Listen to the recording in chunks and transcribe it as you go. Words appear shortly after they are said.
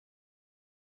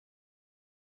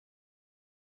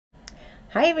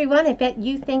Hi everyone, I bet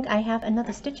you think I have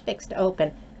another Stitch Fix to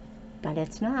open, but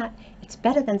it's not. It's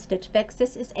better than Stitch Fix.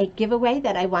 This is a giveaway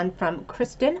that I won from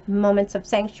Kristin Moments of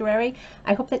Sanctuary.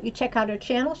 I hope that you check out her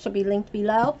channel. She'll be linked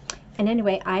below. And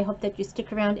anyway, I hope that you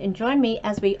stick around and join me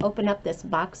as we open up this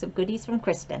box of goodies from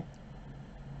Kristin.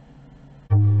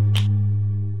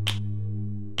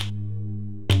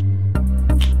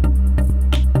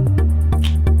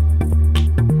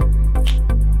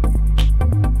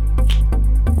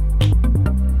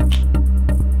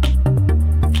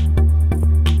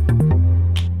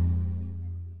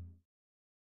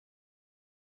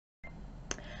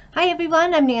 Hi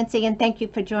everyone, I'm Nancy and thank you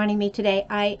for joining me today.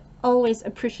 I always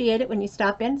appreciate it when you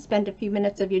stop in, spend a few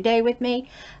minutes of your day with me.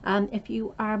 If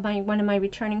you are one of my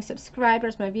returning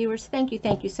subscribers, my viewers, thank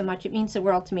you so much. It means the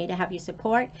world to me to have your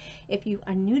support. If you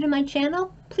are new to my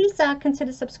channel, please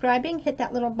consider subscribing. Hit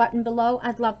that little button below.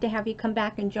 I'd love to have you come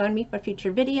back and join me for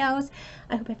future videos.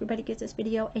 I hope everybody gives this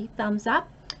video a thumbs up.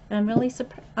 And I'm really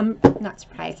I'm not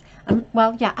surprised.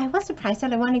 Well, yeah, I was surprised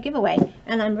that I won a giveaway.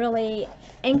 And I'm really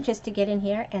anxious to get in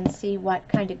here and see what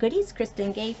kind of goodies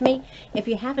Kristin gave me. If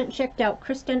you haven't checked out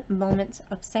Kristin Moments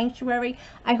of Sanctuary,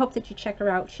 I hope that you check her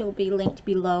out. She'll be linked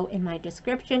below in my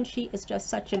description. She is just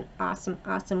such an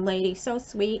awesome lady. So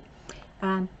sweet.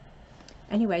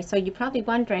 Anyway, so you're probably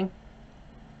wondering,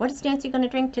 what is Nancy going to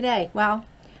drink today? Well,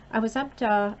 I was up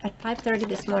at 5:30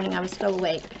 this morning. I was still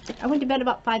awake. I went to bed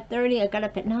about 5:30. I got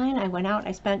up at 9. I went out.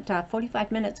 I spent 45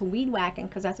 minutes weed whacking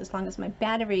because that's as long as my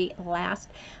battery lasts.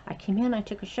 I came in. I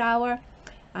took a shower.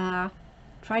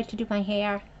 Tried to do my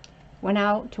hair. Went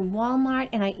out to Walmart,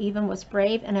 and I even was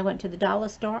brave, and I went to the dollar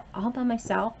store all by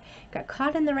myself. Got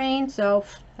caught in the rain, so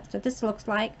that's what this looks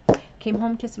like. Came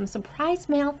home to some surprise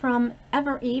mail from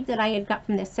Ever Eve that I had got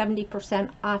from their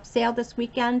 70% off sale this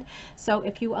weekend. So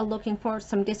if you are looking for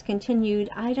some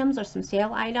discontinued items or some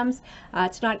sale items,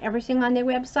 it's not everything on their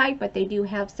website, but they do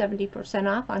have 70%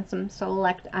 off on some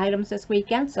select items this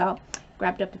weekend. So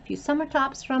grabbed up a few summer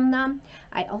tops from them.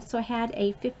 I also had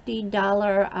a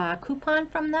 $50 coupon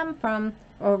from them,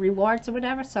 or rewards or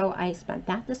whatever, so I spent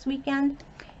that this weekend,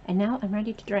 and now I'm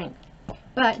ready to drink.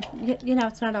 But you know,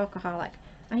 it's not alcoholic.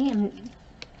 I am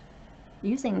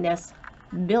using this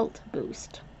Built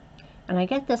Boost, and I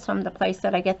get this from the place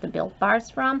that I get the Built bars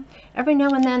from. Every now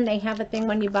and then they have a thing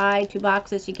when you buy 2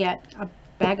 boxes, you get a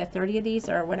bag of 30 of these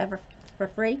or whatever for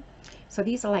free. So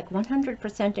these are like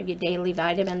 100% of your daily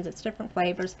vitamins. It's different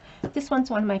flavors. This one's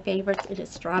one of my favorites. It is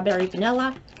strawberry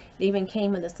vanilla. It even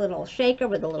came with this little shaker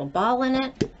with a little ball in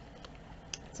it.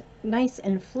 It's nice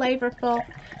and flavorful.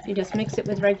 You just mix it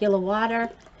with regular water.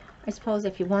 I suppose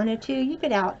if you wanted to, you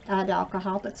could add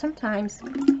alcohol, but sometimes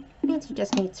it means you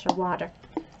just need some water.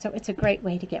 So it's a great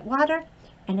way to get water.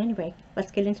 And anyway,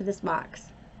 let's get into this box.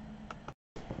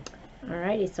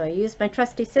 Alrighty, so I used my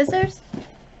trusty scissors.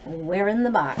 We're in the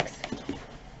box.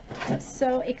 I'm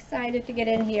so excited to get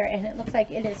in here, and it looks like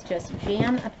it is just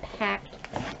jam-packed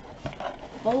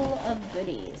full of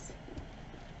goodies.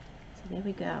 So there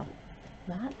we go.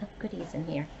 A lot of goodies in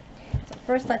here. So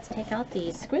first let's take out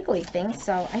these squiggly things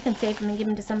so I can save them and give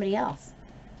them to somebody else.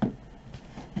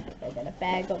 I got a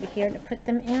bag over here to put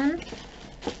them in.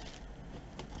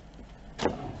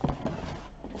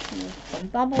 Some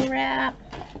bubble wrap.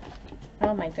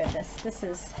 Oh my goodness, this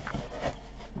is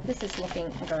looking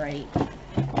great.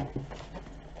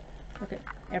 Look at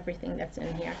everything that's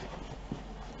in here.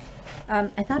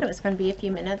 I thought it was going to be a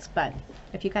few minutes, but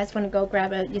if you guys want to go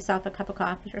grab yourself a cup of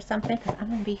coffee or something, because I'm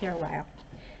going to be here a while.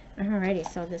 Alrighty,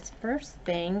 so this first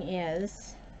thing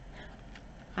is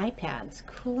iPads.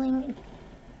 Cooling.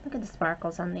 Look at the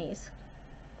sparkles on these.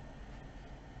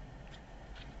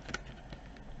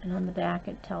 And on the back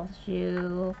it tells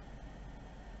you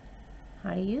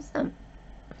how to use them.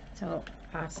 So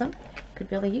awesome.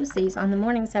 Could really use these on the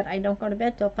mornings that I don't go to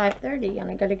bed till 5:30 and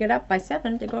I got to get up by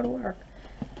 7 to go to work.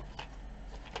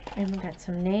 And we got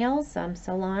some nails,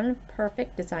 Salon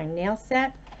Perfect Design nail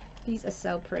set. These are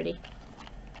so pretty.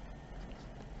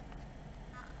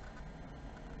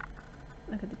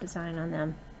 Look at the design on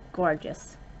them.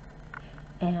 Gorgeous.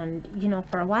 And you know,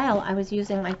 for a while I was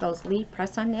using like those Lee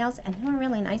press-on nails, and they were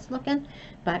really nice looking,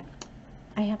 but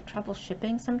I have trouble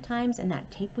shipping sometimes, and that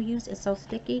tape we use is so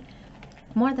sticky.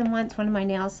 More than once one of my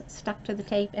nails stuck to the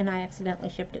tape and I accidentally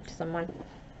shipped it to someone.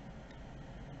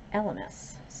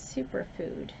 LMS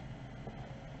Superfood.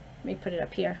 Let me put it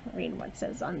up here, read what it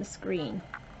says on the screen.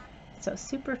 So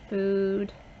Superfood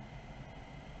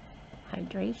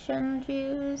hydration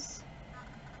juice.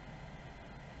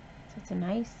 So it's a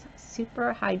nice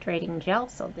super hydrating gel,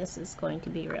 so this is going to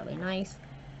be really nice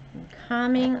and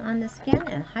calming on the skin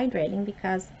and hydrating,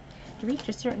 because you reach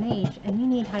a certain age and you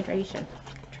need hydration.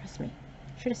 Trust me.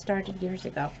 Should have started years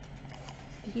ago.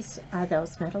 These are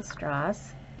those metal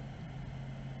straws.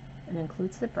 It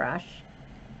includes the brush.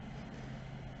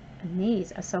 And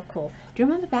these are so cool. Do you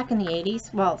remember back in the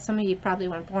 80s? Well, some of you probably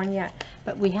weren't born yet,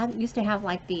 but we used to have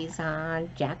like these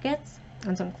jackets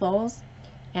and some clothes,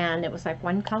 and it was like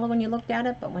one color when you looked at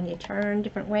it, but when you turned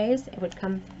different ways, it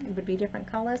would be different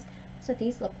colors. That's what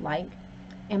these look like.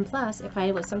 And plus, if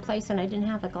I was someplace and I didn't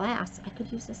have a glass, I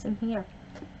could use this in here.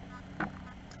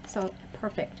 So,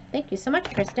 perfect. Thank you so much,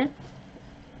 Kristin.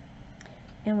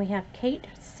 And we have Kate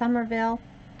Somerville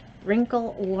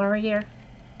Wrinkle Warrior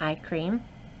Eye Cream.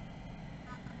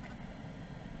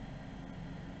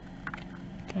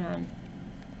 And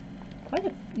quite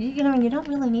a, you know, you don't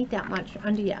really need that much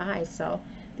under your eyes, so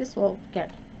this will get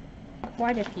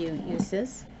quite a few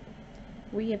uses.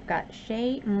 We have got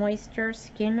Shea Moisture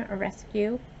Skin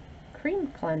Rescue Cream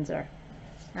Cleanser.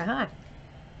 Aha!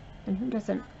 And who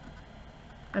doesn't,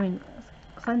 I mean,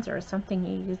 cleanser is something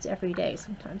you use every day,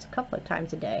 sometimes a couple of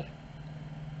times a day.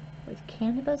 With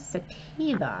cannabis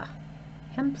sativa,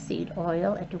 hemp seed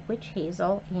oil, and witch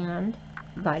hazel, and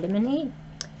vitamin E.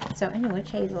 So anyway,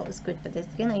 witch hazel is good for the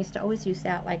skin. I used to always use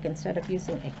that, like instead of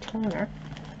using a toner.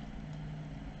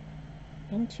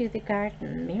 Into the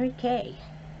Garden, Mary Kay.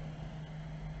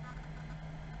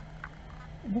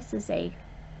 And this is a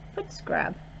foot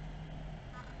scrub.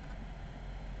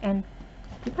 And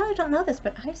you probably don't know this,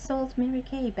 but I sold Mary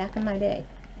Kay back in my day.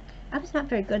 I was not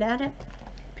very good at it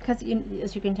because,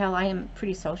 as you can tell, I am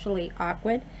pretty socially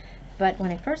awkward. But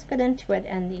when I first got into it,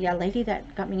 and the lady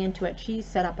that got me into it, she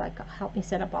set up, like, helped me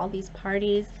set up all these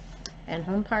parties and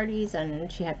home parties,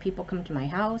 and she had people come to my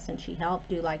house, and she helped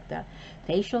do like the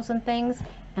facials and things.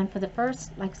 And for the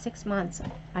first like 6 months,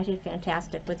 I did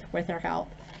fantastic with her help,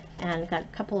 and got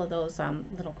a couple of those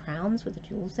little crowns with the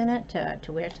jewels in it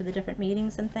to wear to the different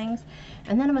meetings and things.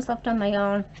 And then I was left on my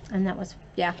own, and that was,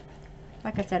 yeah,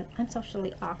 like I said, I'm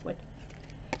socially awkward.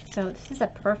 So this is a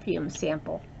perfume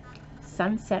sample.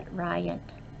 Sunset Riot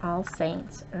All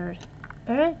Saints Eau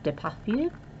de Parfum.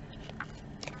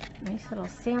 Nice little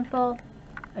sample.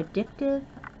 Addictive,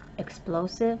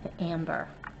 explosive amber.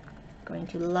 Going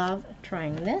to love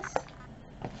trying this.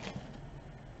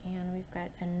 And we've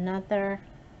got another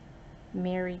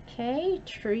Mary Kay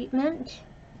treatment.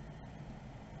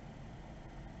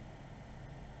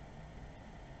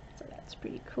 So that's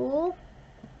pretty cool.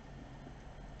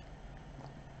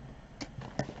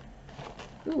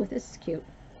 Ooh, this is cute.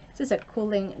 This is a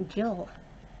cooling gel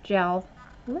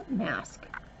lip mask.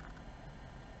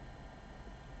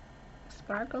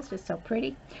 Sparkles, just so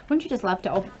pretty. Wouldn't you just love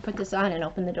to put this on and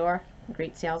open the door?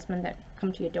 Great salesmen that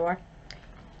come to your door.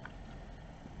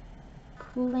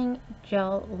 Cooling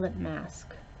gel lip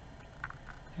mask.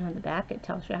 And on the back it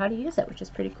tells you how to use it, which is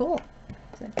pretty cool.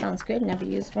 So that sounds good. Never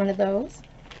used one of those.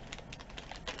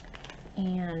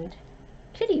 And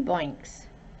Kitty Boinks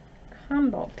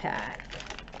combo pack.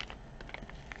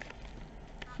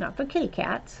 Not for kitty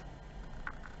cats.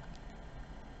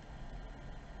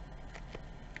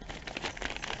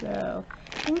 So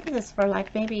I think this is for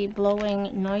like maybe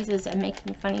blowing noises and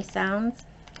making funny sounds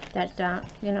that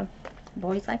you know,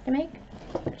 boys like to make.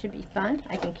 It should be fun.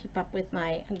 I can keep up with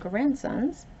my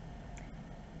grandsons.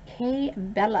 K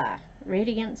Bella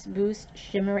Radiance Boost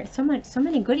Shimmer. So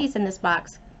many goodies in this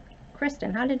box.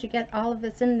 Kristin, how did you get all of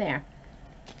this in there?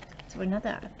 So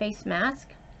another face mask.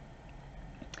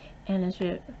 And as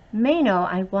you may know,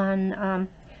 I won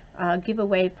a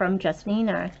giveaway from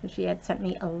Justnina. She had sent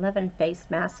me 11 face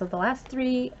masks. So the last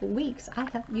 3 weeks, I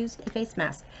have used a face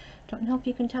mask. Don't know if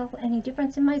you can tell any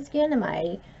difference in my skin. Am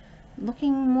I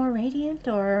looking more radiant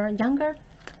or younger?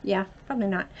 Yeah, probably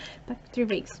not. But 3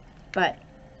 weeks. But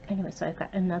anyway, so I've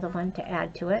got another one to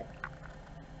add to it.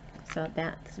 So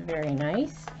that's very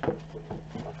nice.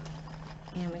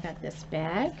 And we got this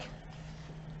bag.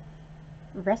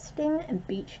 Resting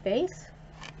Beach Face.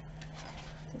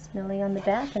 It's Millie on the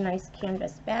back, a nice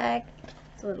canvas bag.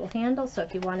 It's a little handle, so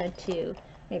if you wanted to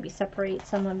maybe separate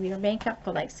some of your makeup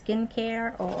for like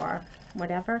skincare or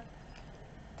whatever.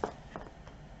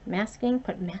 Masking,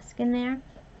 put mask in there.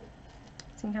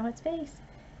 See how it's face.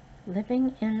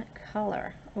 Living in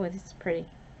Color. Oh, this is pretty.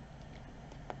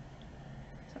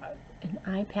 So, an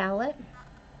eye palette.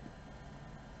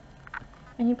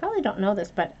 And you probably don't know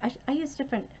this, but I use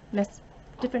different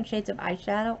shades of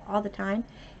eyeshadow all the time,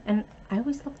 and I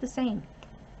always look the same.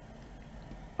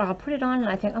 Or I'll put it on and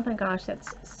I think, oh my gosh,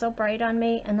 that's so bright on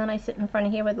me, and then I sit in front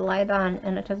of here with the light on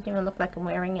and it doesn't even look like I'm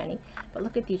wearing any. But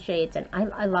look at these shades, and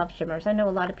I love shimmers. I know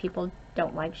a lot of people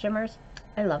don't like shimmers.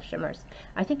 I love shimmers.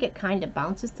 I think it kind of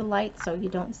bounces the light so you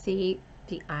don't see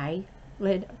the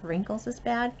eyelid wrinkles as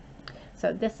bad.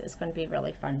 So this is going to be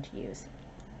really fun to use.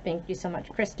 Thank you so much,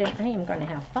 Kristin. I am going to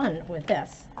have fun with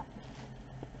this.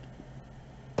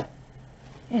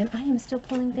 And I am still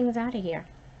pulling things out of here.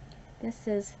 This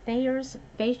is Thayer's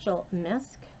Facial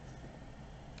Mist.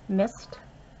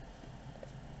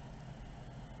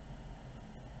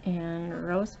 And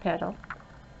Rose Petal.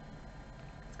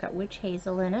 It's got witch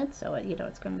hazel in it, so you know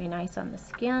it's going to be nice on the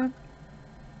skin.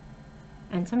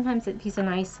 And sometimes these are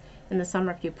nice in the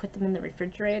summer if you put them in the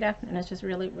refrigerator, and it's just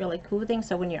really, really cooling.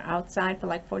 So when you're outside for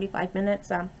like 45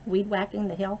 minutes weed whacking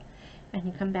the hill, and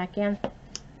you come back in,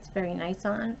 it's very nice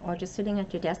on. Or just sitting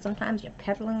at your desk, sometimes you're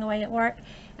pedaling away at work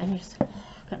and you're just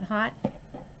getting hot.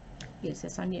 Use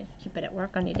this on you, keep it at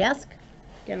work on your desk,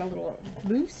 get a little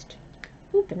boost.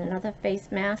 Oop, and another face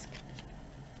mask.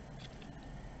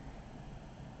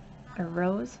 A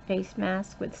rose face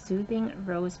mask with soothing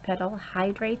rose petal,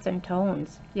 hydrates and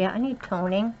tones. Yeah, I need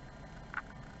toning.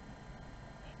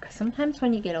 Because sometimes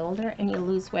when you get older and you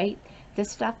lose weight, this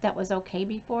stuff that was okay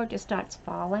before just starts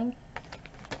falling.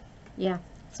 Yeah,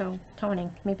 so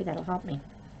toning, maybe that'll help me.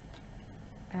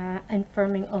 And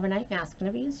firming overnight mask.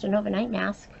 Never used an overnight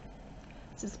mask.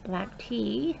 This is black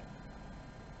tea.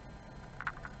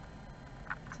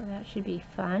 So that should be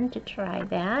fun to try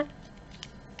that.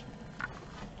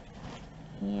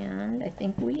 And I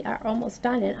think we are almost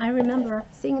done. And I remember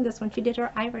seeing this when she did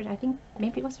her Irish, I think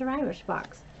maybe it was her Irish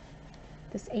box.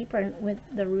 This apron with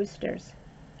the roosters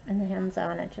and the hens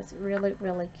on it. Just really,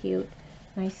 really cute.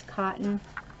 Nice cotton.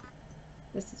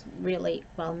 This is really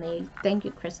well made. Thank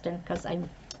you, Kristin, because I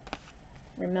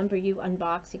remember you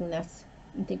unboxing this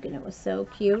and thinking it was so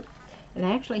cute. And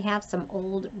I actually have some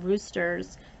old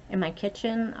roosters in my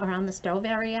kitchen around the stove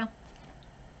area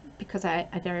because I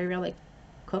very rarely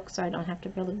cook, so I don't have to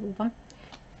really move them.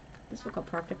 This will go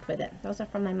perfect with it. Those are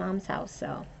from my mom's house,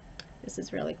 so this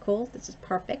is really cool. This is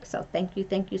perfect, so thank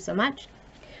you so much.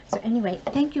 So anyway,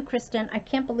 thank you, Kristin. I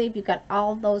can't believe you got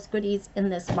all those goodies in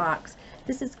this box.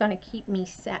 This is going to keep me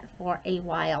set for a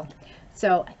while.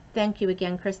 So thank you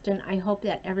again, Kristin. I hope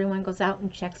that everyone goes out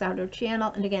and checks out her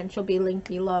channel. And again, she'll be linked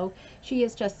below. She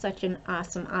is just such an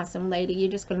awesome, awesome lady.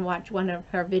 You're just going to watch one of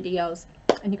her videos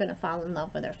and you're going to fall in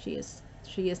love with her.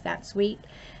 She is that sweet.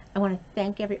 I want to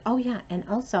thank oh yeah, and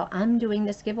also I'm doing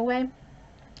this giveaway.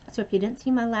 So if you didn't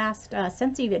see my last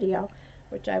Scentsy video,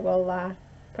 which I will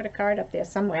put a card up there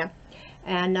somewhere.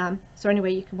 And so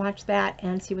anyway, you can watch that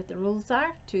and see what the rules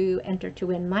are to enter to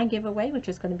win my giveaway, which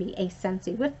is going to be a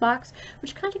Scentsy whiff box,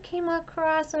 which kind of came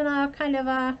across in a kind of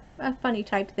a funny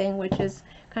type thing, which is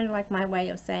kind of like my way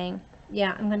of saying,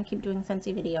 yeah, I'm going to keep doing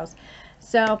Scentsy videos.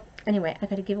 So anyway, I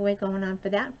got a giveaway going on for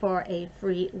that, for a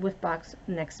free whiff box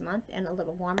next month, and a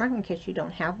little warmer in case you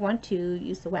don't have one to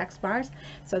use the wax bars.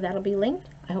 So that'll be linked.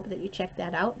 I hope that you check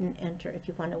that out and enter if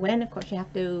you want to win. Of course, you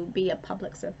have to be a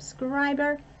public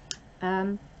subscriber.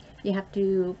 You have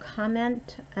to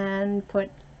comment and put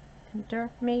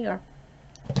enter me, or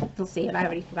you'll see it. I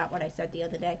already forgot what I said the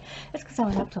other day. It's because I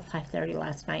was up till 5:30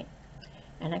 last night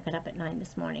and I got up at 9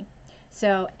 this morning.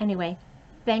 So anyway,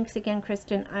 thanks again,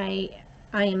 Kristin. I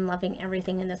am loving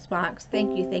everything in this box.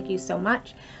 Thank you so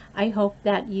much. I hope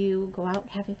that you go out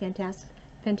and have a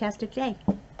fantastic day.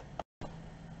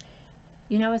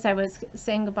 You know, as I was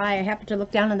saying goodbye, I happened to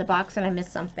look down in the box and I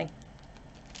missed something.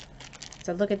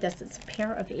 So look at this. It's a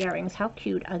pair of earrings. How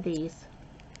cute are these?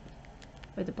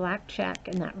 With a black check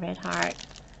and that red heart.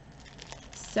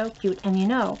 So cute. And you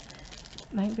know,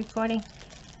 am I recording?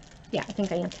 Yeah, I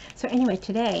think I am. So anyway,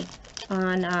 today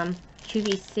on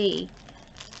QVC,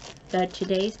 the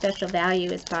Today's Special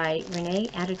Value is by Renee.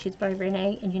 Attitudes by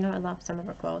Renee. And you know I love some of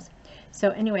her clothes.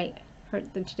 So anyway,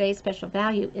 the Today's Special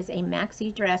Value is a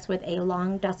maxi dress with a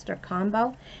long duster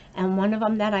combo. And one of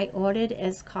them that I ordered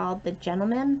is called the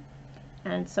Gentleman.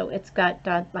 And so it's got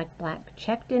like black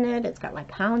checked in it. It's got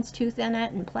like houndstooth in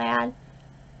it and plaid.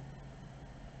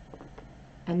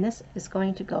 And this is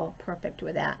going to go perfect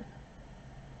with that.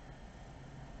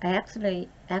 I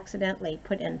accidentally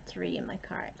put in 3 in my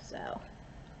cart, so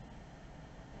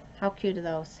how cute are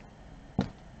those?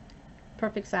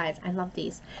 Perfect size. I love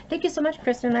these. Thank you so much,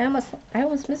 Kristin. I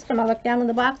almost missed them. I looked down in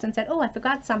the box and said, oh, I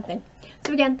forgot something.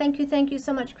 So again, thank you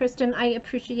so much, Kristin. I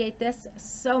appreciate this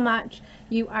so much.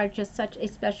 You are just such a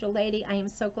special lady. I am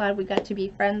so glad we got to be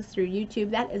friends through YouTube.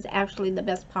 That is actually the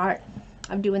best part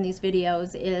of doing these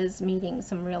videos, is meeting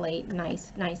some really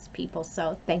nice people.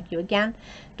 So thank you again.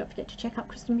 Don't forget to check out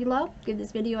Kristin below. Give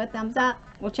this video a thumbs up.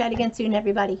 We'll chat again soon,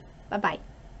 everybody. Bye-bye.